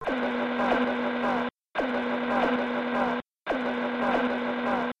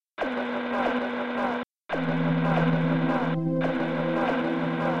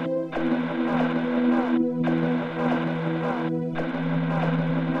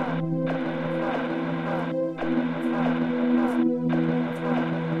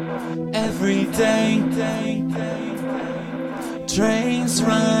day, trains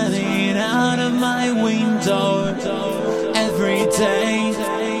running out of my window. Every day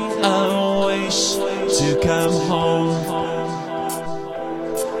I wish to come home.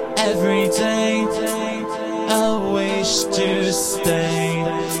 Every day I wish to stay.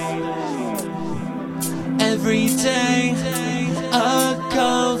 Every day a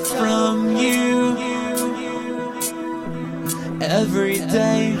call from you. Every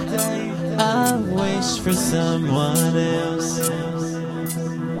day I wish for someone else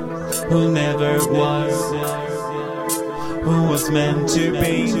who never was, who was meant to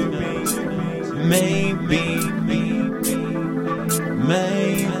be. Maybe,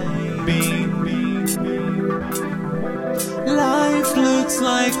 life looks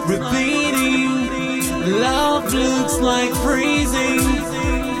like repeating, love looks like freezing.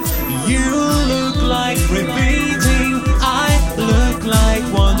 You look like repeating, I look like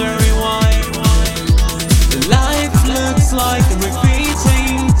wondering why. Life looks like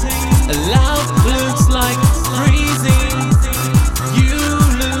repeating, love looks like freezing. You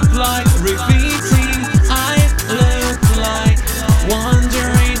look like repeating, I look like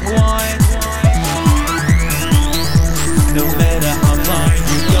wondering why. No matter how far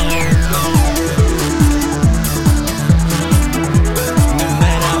you go, no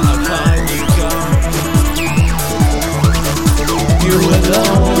matter how far you go, you will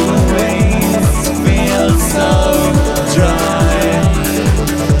always feel so dry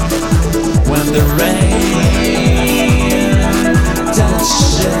when the rain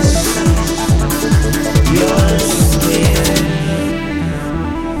touches your skin.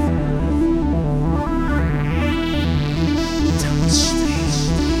 Touch me,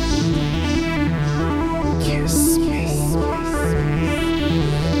 kiss me,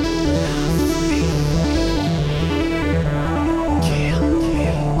 love me, kill me.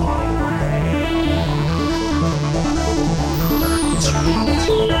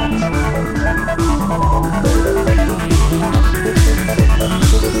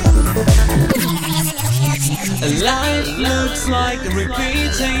 Life looks like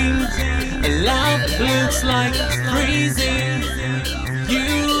repeating, love looks like freezing. You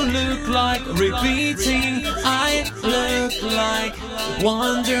look like repeating, I look like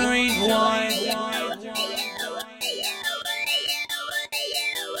wondering why.